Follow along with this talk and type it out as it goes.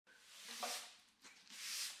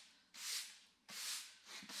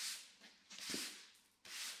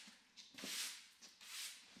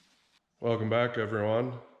Welcome back,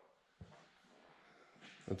 everyone.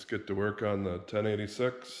 Let's get to work on the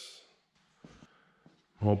 1086.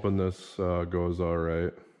 Hoping this goes all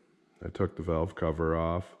right. I took the valve cover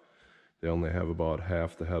off. They only have about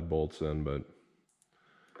half the head bolts in, but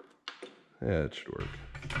yeah, it should work.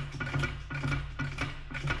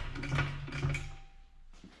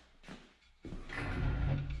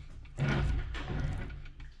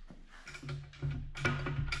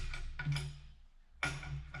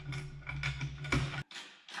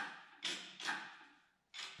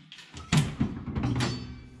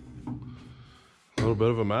 A little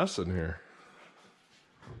bit of a mess in here.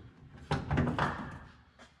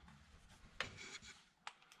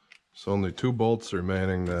 So only 2 bolts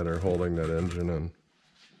remaining that are holding that engine in.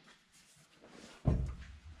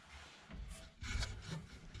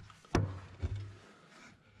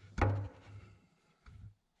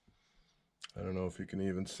 I don't know if you can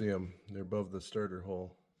even see them. They're above the starter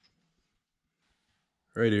hole.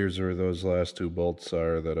 Right here's where those last 2 bolts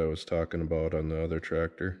are that I was talking about on the other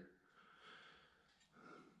tractor.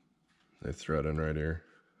 They thread in right here.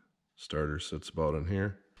 Starter sits about in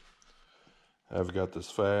here. I've got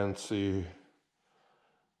this fancy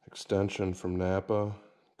extension from Napa,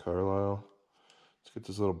 Carlisle. Let's get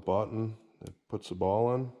this little button that puts the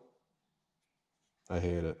ball in. I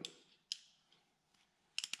hate it.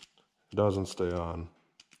 It doesn't stay on.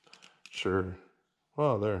 Sure.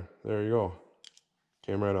 Oh, there you go.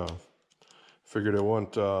 Came right off. Figured it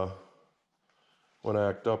wouldn't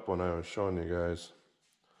act up when I was showing you guys.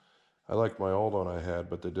 I liked my old one I had,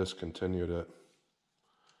 but they discontinued it.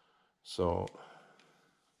 So,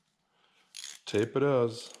 tape it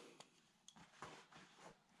is.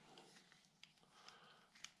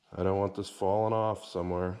 I don't want this falling off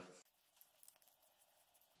somewhere.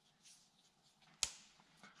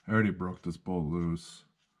 I already broke this bolt loose.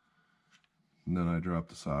 And then I dropped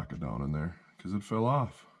the socket down in there because it fell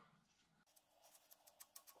off.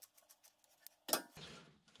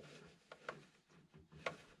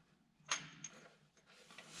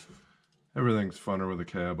 Everything's funner with a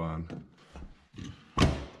cab on.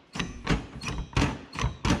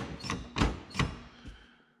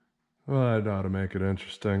 Well, I'd ought to make it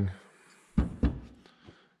interesting.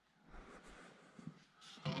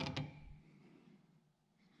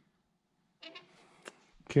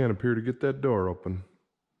 Can't appear to get that door open.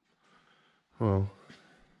 Well,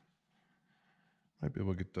 might be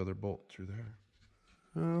able to get the other bolt through there.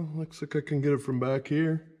 Well, looks like I can get it from back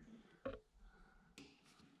here.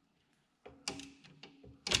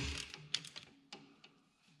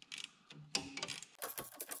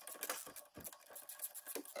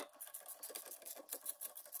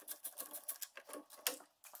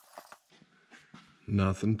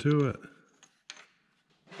 Nothing to it.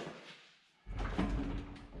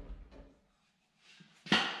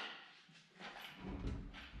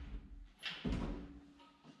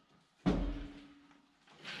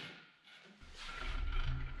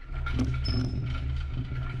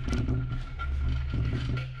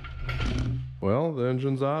 Well, the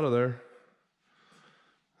engine's out of there.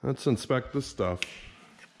 Let's inspect this stuff.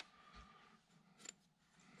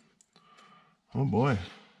 Oh boy.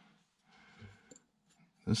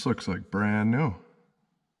 This looks like brand new.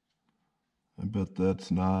 I bet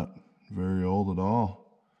that's not very old at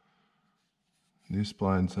all. These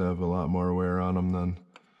splines have a lot more wear on them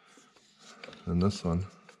than this one.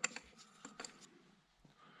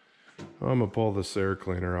 I'm gonna pull this air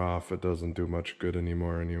cleaner off. It doesn't do much good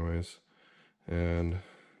anymore anyways. And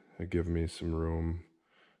it gives me some room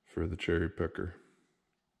for the cherry picker.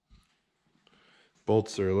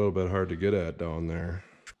 Bolts are a little bit hard to get at down there.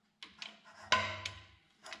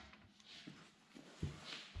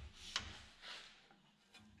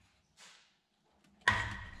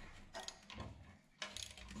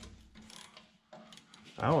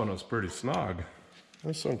 That one was pretty snug.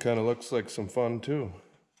 This one kind of looks like some fun too.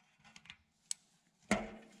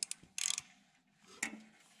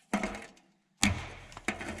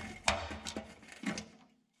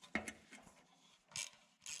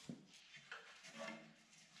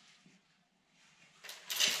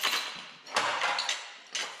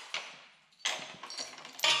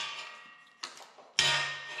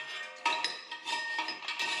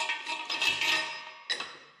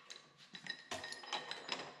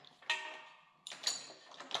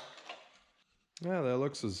 Yeah, that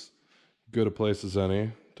looks as good a place as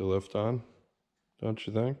any to lift on, don't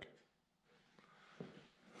you think?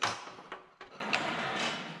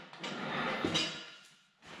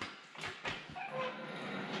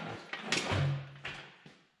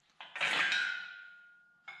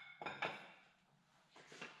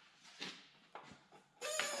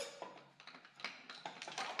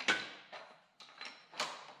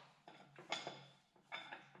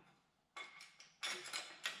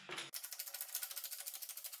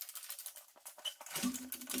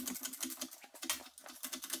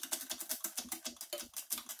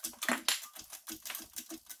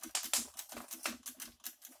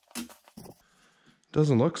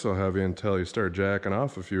 Doesn't look so heavy until you start jacking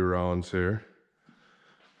off a few rounds here.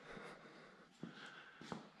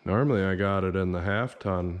 Normally I got it in the 1/2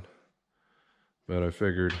 ton, but I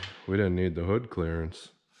figured we didn't need the hood clearance.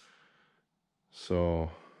 So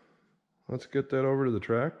let's get that over to the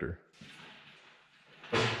tractor.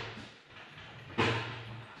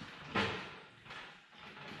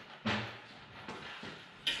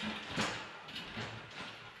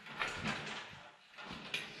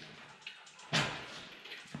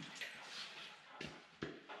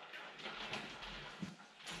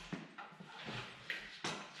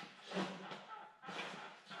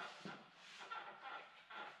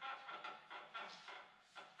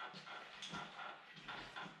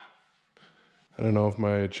 I don't know if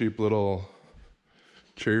my cheap little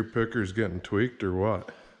cherry picker's getting tweaked or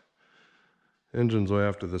what. Engine's way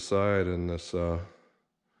off to the side and this one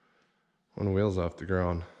wheel's off the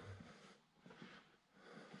ground.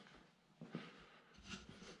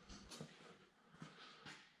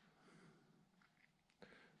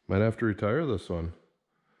 Might have to retire this one.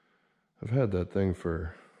 I've had that thing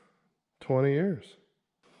for 20 years.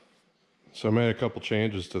 So I made a couple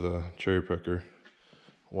changes to the cherry picker.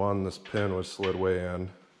 One, this pin was slid way in.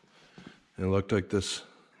 It looked like this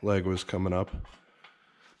leg was coming up.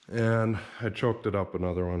 And I choked it up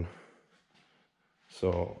another one.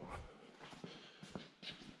 So,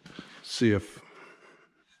 see if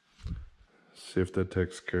that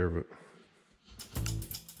takes care of it.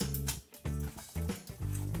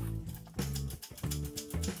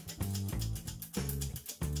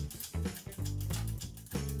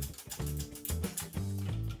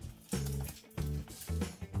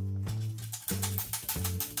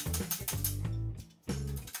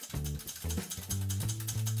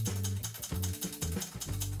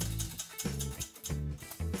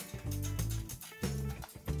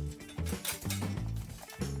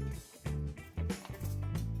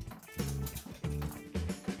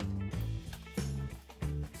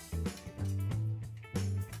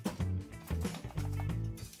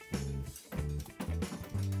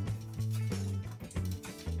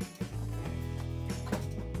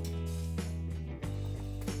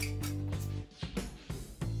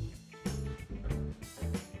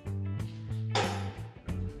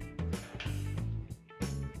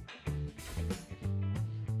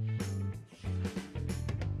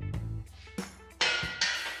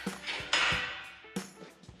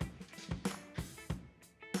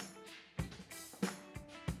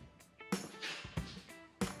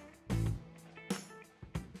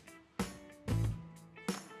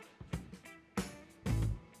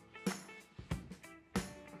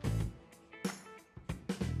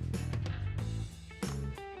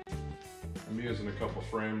 I'm using a couple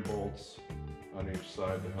frame bolts on each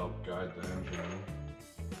side to help guide the engine.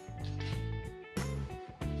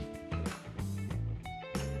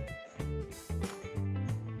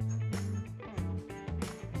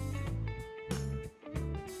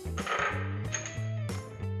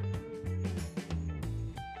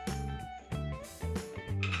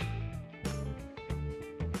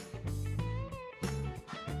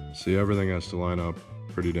 See, everything has to line up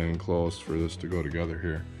pretty dang close for this to go together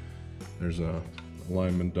here. There's a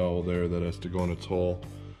alignment dowel there that has to go in its hole.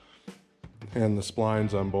 And the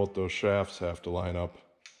splines on both those shafts have to line up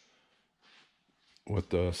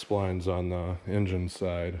with the splines on the engine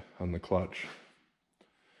side on the clutch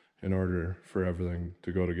in order for everything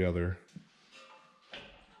to go together.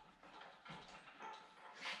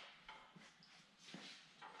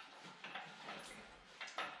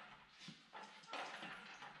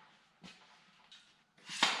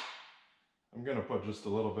 I'm going to put just a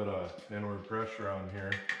little bit of inward pressure on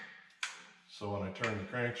here so when I turn the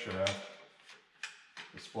crankshaft,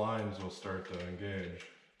 the splines will start to engage.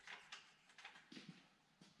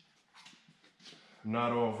 I'm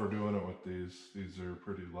not overdoing it with these. These are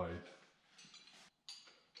pretty light.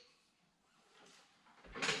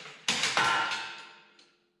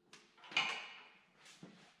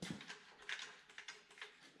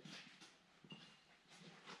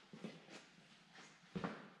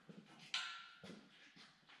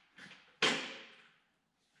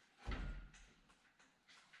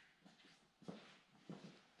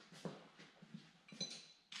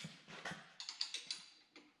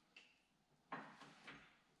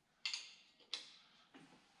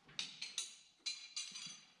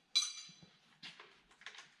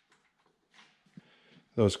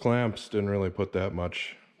 Those clamps didn't really put that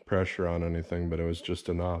much pressure on anything, but it was just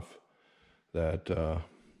enough that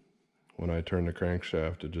when I turned the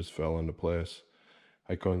crankshaft, it just fell into place.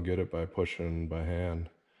 I couldn't get it by pushing by hand.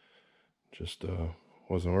 Just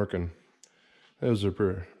wasn't working. Those are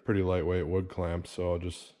pretty lightweight wood clamps, so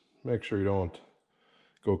just make sure you don't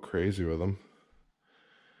go crazy with them.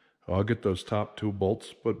 I'll get those top 2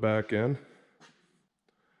 bolts put back in,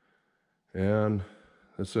 and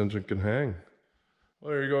this engine can hang.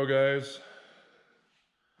 Well, there you go, guys.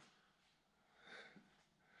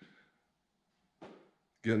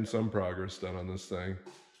 Getting some progress done on this thing.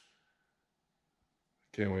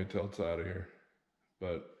 Can't wait till it's out of here.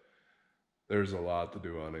 But there's a lot to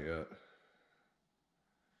do on it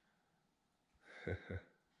yet.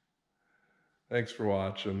 Thanks for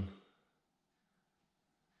watching.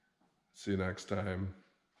 See you next time.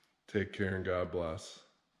 Take care and God bless.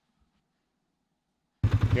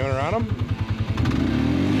 You want to run them?